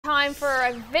time for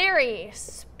a very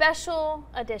special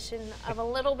edition of a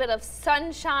little bit of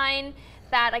sunshine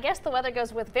that I guess the weather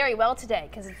goes with very well today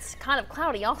because it's kind of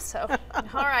cloudy also.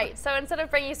 All right, so instead of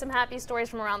bringing you some happy stories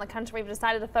from around the country, we've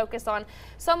decided to focus on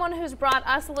someone who's brought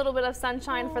us a little bit of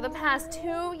sunshine for the past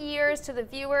 2 years to the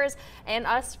viewers and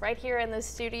us right here in the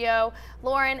studio.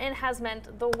 Lauren, it has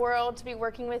meant the world to be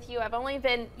working with you. I've only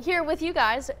been here with you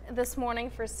guys this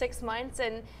morning for 6 months,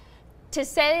 and to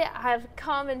say I've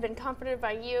come and been comforted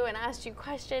by you and asked you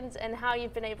questions and how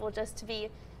you've been able just to be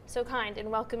so kind and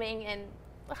welcoming, and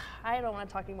I don't want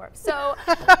to talk anymore. So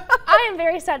I am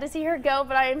very sad to see her go,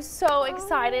 but I am so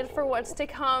excited for what's to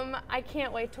come. I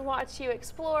can't wait to watch you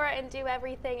explore and do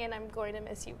everything, and I'm going to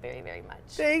miss you very, very much.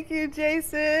 Thank you,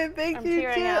 Jason. Thank you, too.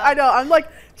 Up. I know, I'm like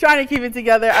trying to keep it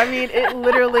together. I mean, it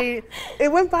literally, it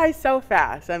went by so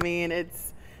fast. I mean,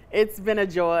 it's been a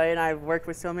joy, and I've worked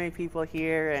with so many people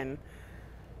here, and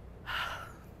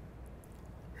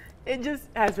it just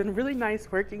has been really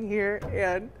nice working here,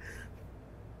 and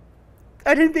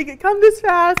I didn't think it'd come this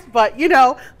fast, but you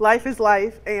know, life is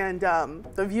life, and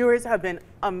the viewers have been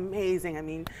amazing. I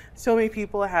mean, so many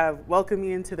people have welcomed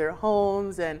me into their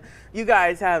homes, and you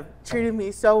guys have treated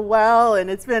me so well, and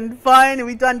it's been fun, and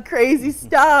we've done crazy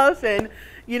stuff, and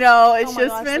you know, it's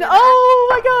just been, oh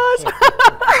my gosh.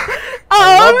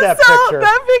 I love that picture.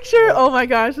 That picture, oh my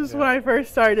gosh, this is when I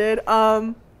first started.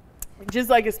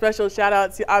 Just like a special shout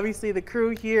out to obviously the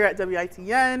crew here at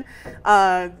WITN.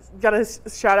 Got a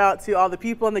shout out to all the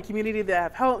people in the community that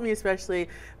have helped me, especially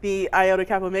the Iota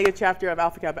Kappa Omega chapter of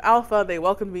Alpha Kappa Alpha. They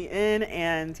welcomed me in,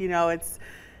 and you know, it's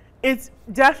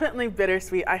definitely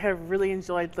bittersweet. I have really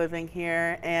enjoyed living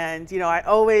here, and you know, I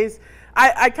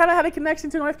kind of had a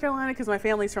connection to North Carolina because my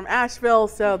family's from Asheville,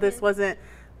 so this wasn't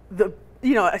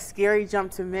a scary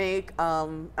jump to make.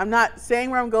 I'm not saying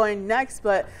where I'm going next,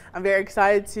 but I'm very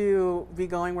excited to be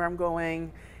going where I'm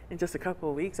going in just a couple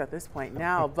of weeks at this point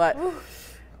now. But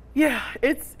yeah,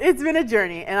 it's been a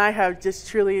journey, and I have just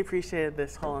truly appreciated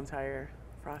this whole entire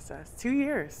process. 2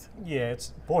 years. Yeah,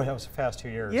 boy, that was a fast 2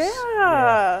 years.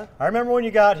 Yeah. I remember when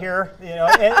you got here, you know,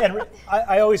 and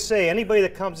I always say, anybody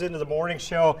that comes into the morning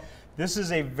show, this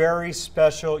is a very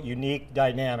special, unique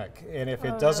dynamic, and if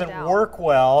it doesn't work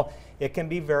well, it can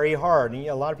be very hard. And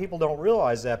a lot of people don't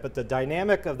realize that, but the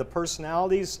dynamic of the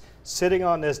personalities sitting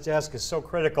on this desk is so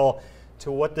critical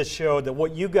to what the show,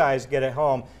 what you guys get at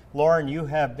home. Lauren, you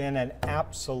have been an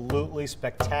absolutely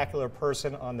spectacular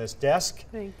person on this desk.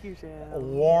 Thank you, Jan. A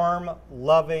warm,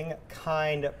 loving,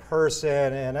 kind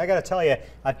person. And I got to tell you,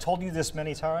 I've told you this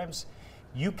many times,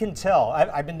 you can tell.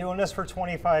 I've been doing this for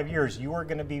 25 years. You are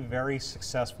going to be very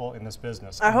successful in this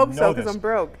business. I hope so, because I'm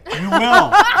broke. You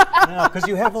will. Because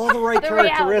you have all the right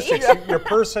characteristics. Your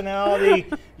personality,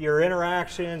 your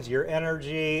interactions, your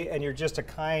energy, and you're just a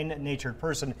kind-natured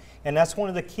person. And that's one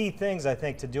of the key things, I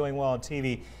think, to doing well on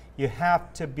TV. You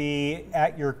have to be,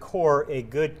 at your core, a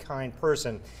good, kind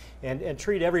person. And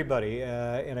treat everybody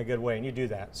in a good way, and you do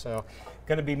that. So,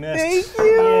 going to be missed. Thank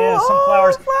you. Yeah, some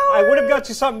flowers. I would have got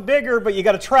you something bigger, but you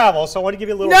got to travel, so I want to give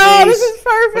you a little No, vase. this is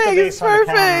perfect. It's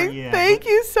perfect. Yeah. Thank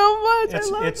you so much.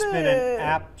 It's been an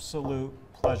absolute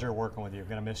pleasure working with you. I'm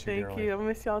going to miss you dearly. Thank you. I'm going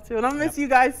to miss y'all too, and I'm going to miss you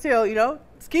guys too. You know,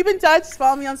 just keep in touch.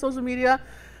 Follow me on social media.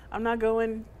 I'm not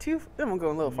going I'm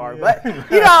going a little far, but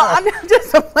you know, I'm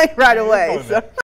just a plane right away. So.